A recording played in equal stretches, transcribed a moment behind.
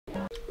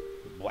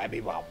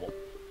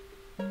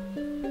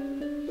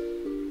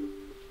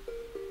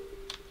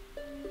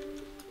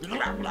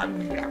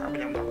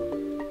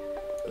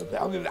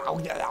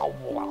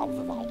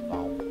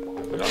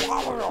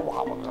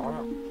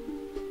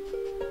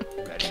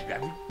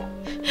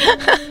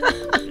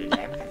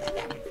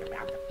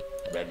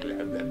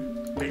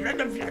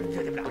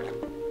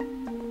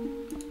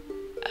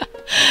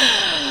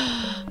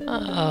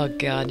Oh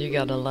god, you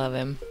gotta love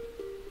him.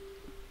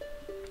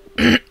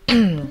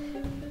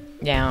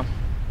 Yeah.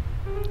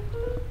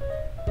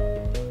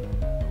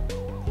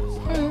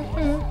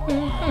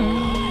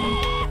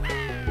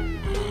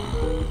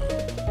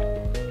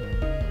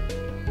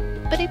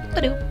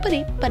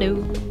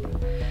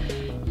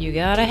 You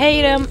gotta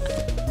hate him.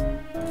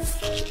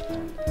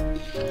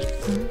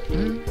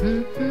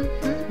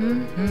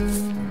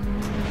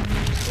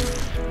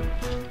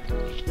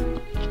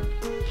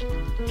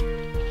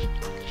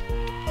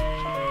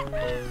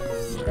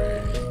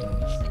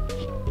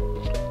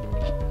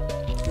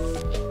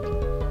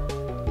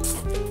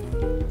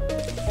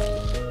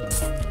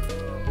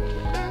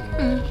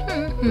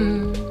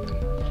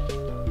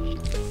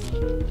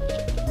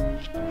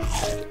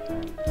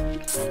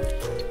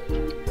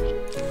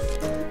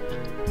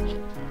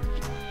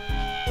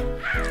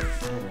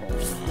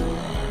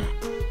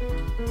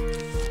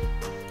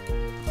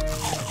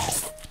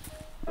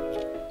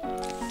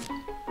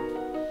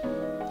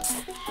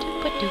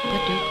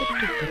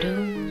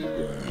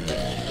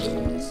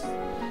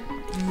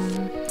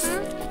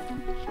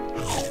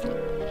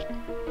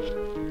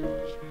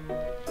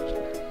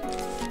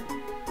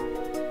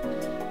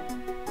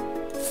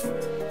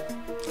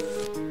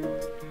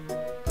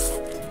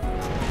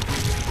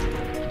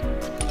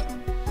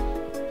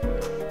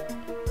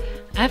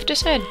 I have to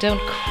say I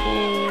don't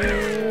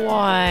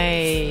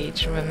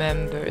quite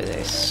remember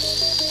this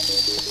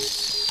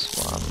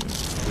one.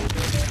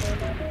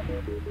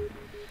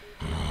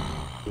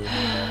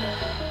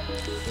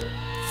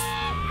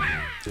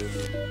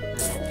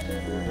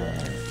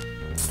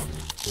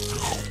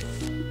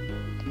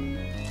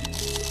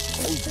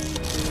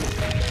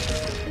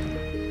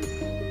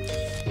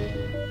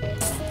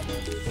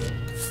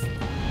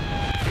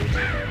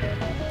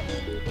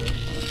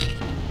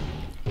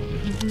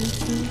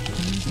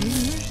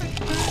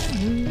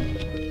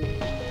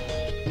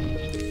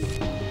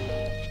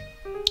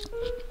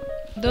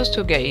 Those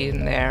two get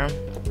eaten there.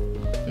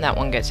 And that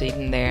one gets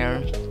eaten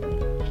there.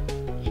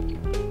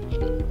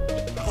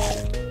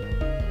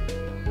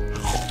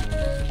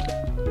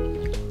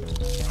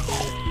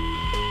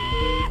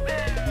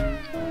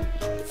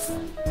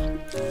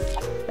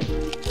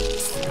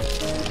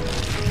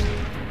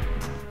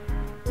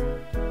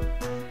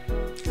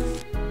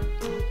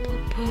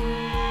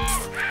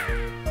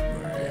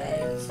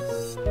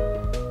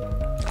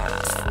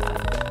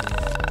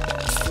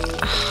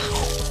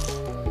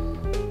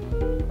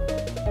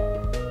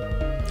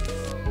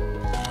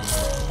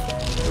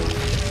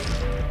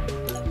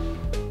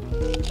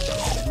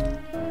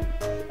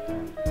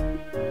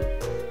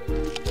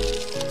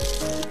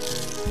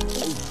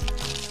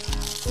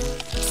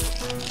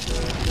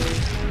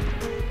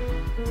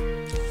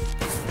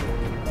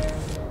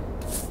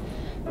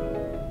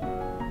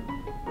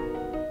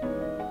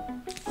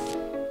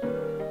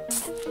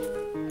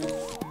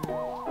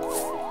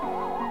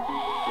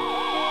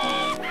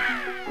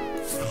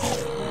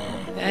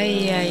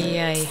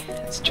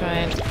 Let's try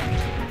it.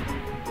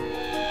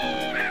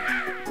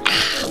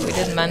 We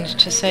didn't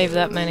manage to save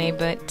that many,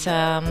 but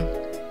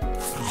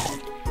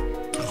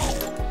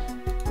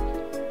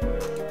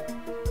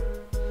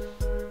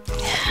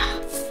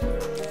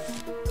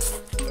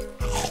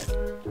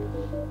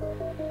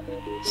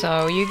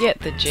so you get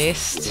the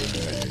gist.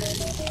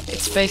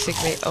 It's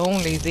basically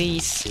only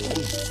these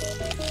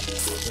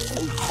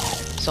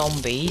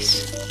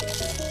zombies.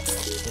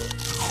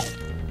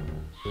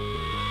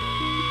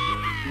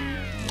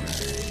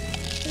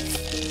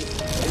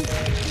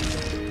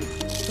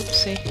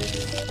 Oopsie.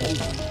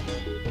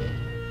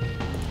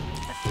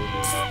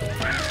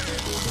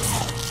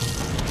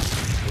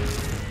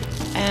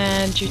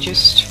 And you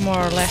just more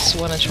or less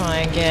want to try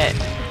and get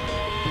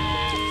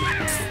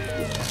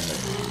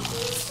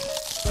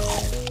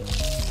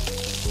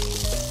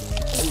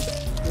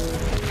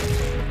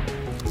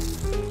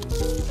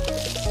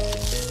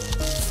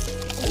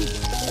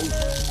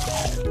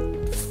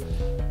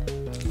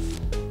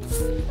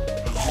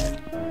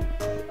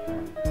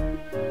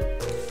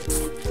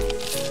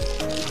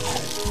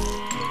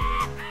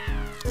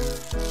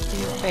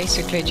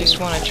basically just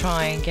want to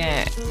try and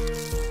get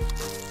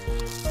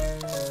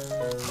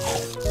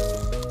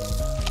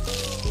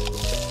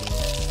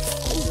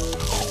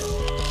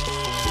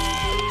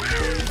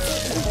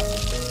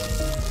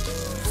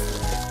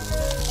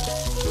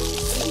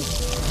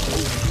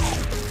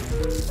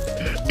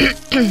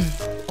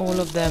all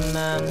of them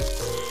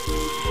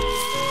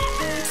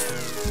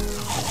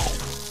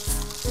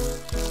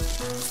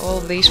all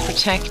of these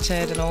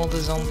protected and all the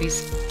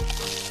zombies.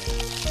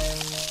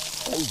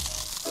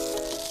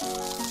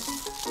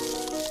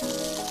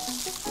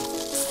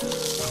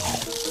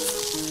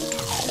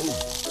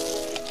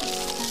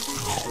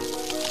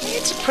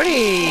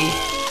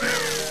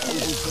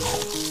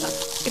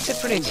 It's a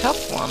pretty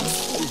tough one,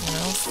 you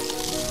know.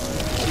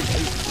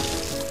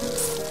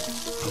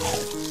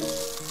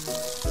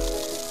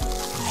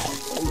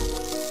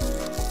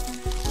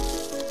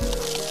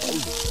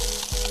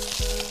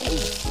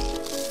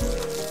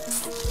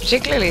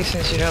 Particularly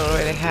since you don't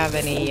really have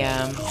any,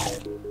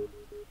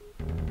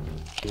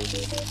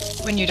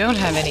 when you don't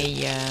have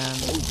any,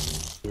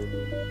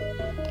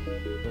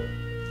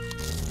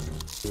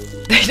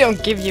 they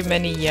don't give you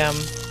many,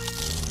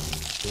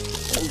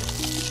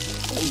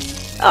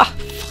 ah,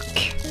 fuck.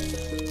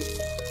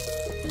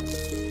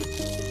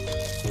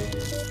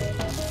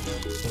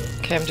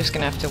 Okay, I'm just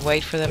gonna have to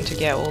wait for them to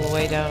get all the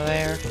way down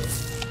there.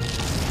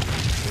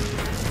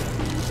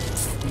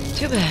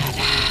 Too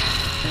bad.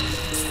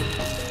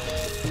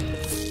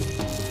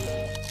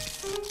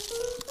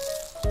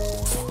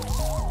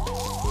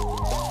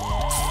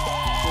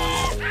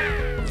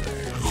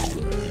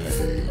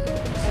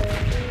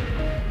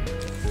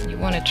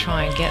 Want to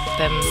try and get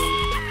them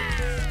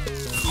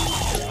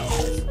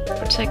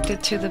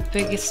protected to the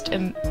biggest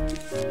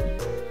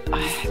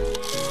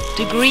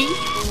degree,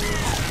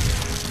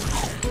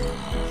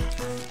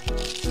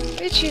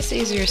 which is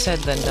easier said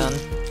than done,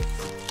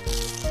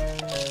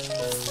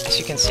 as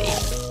you can see.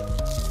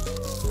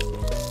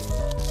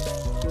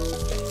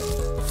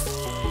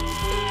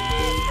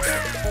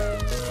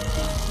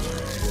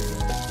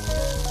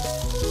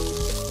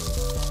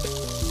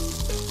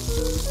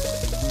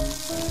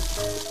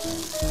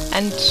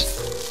 And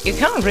you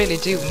can't really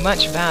do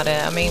much about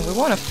it. I mean, we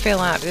want to fill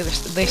out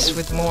this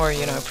with more,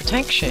 you know,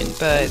 protection,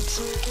 but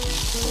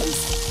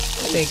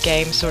the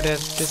game sort of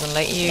doesn't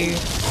let you.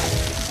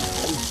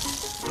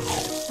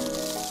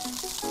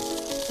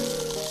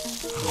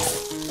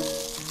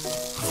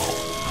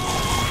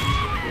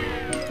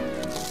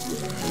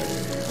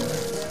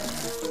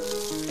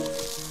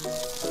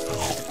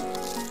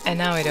 And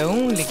now it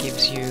only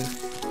gives you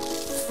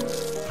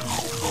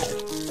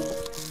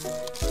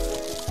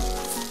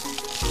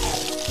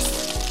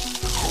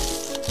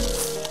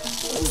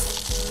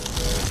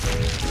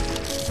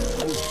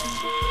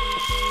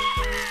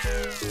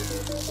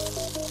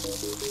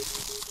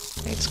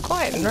It's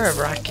quite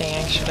nerve-wracking,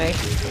 actually.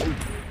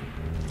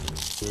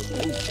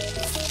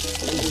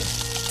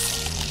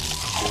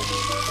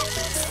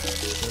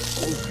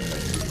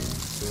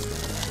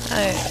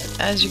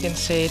 As you can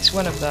see, it's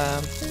one of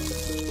the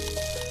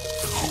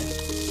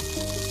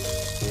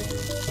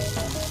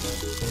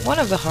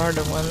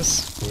harder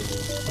ones.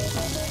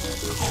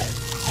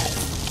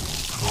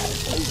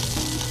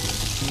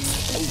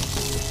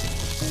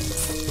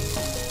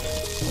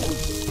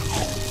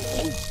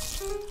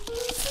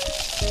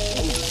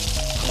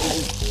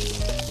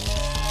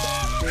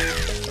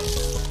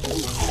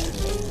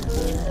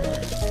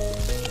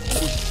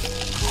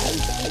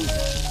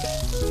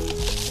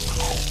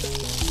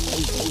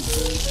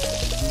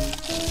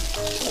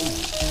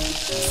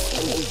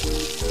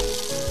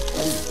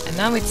 And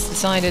now it's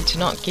decided to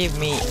not give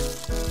me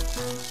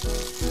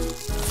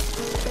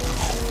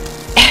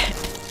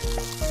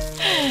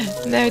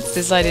now it's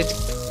decided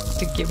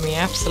to give me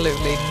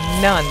absolutely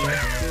none.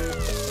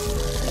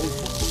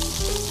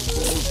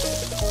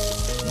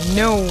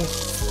 No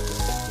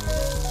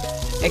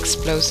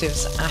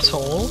explosives at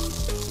all.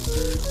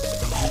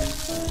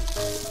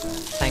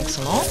 Thanks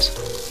a lot.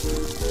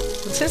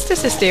 But since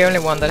this is the only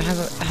one that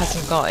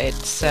hasn't got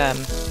its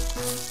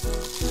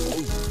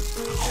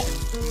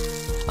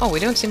oh, we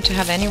don't seem to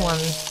have anyone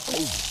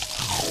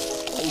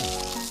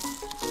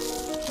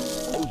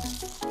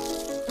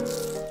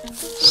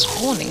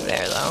spawning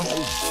there, though.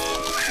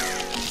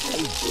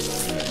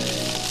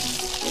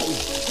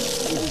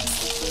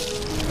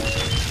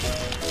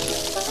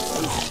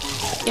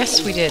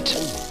 Yes, we did.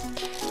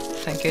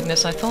 Thank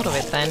goodness I thought of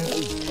it then.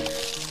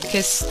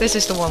 Because this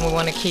is the one we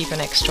want to keep an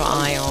extra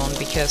eye on,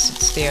 because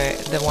it's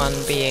the one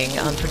being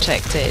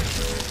unprotected.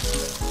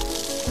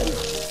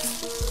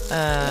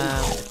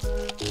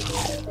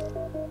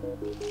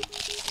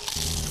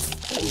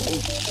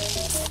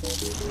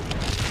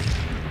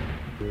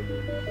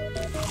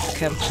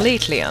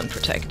 Completely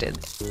unprotected.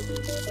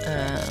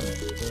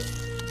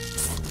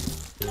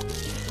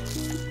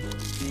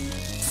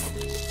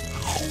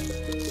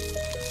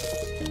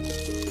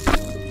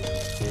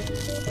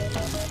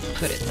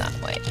 Put it that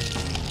way.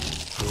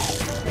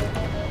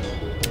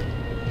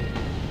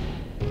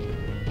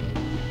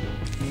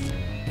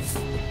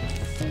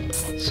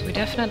 So we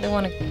definitely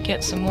want to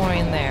get some more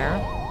in there.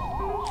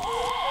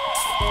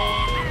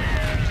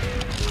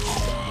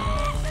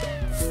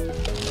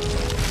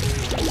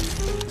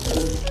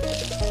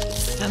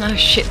 And oh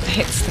shit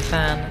hits the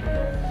fan.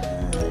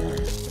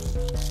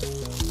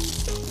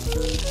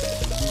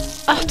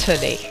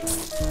 Utterly.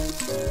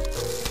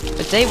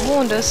 But they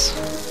warned us.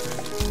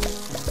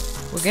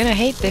 We're gonna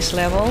hate this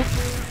level.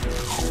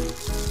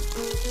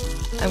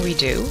 And we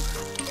do.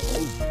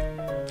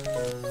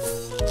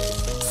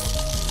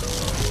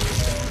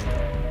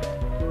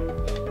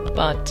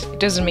 But it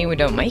doesn't mean we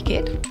don't make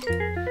it.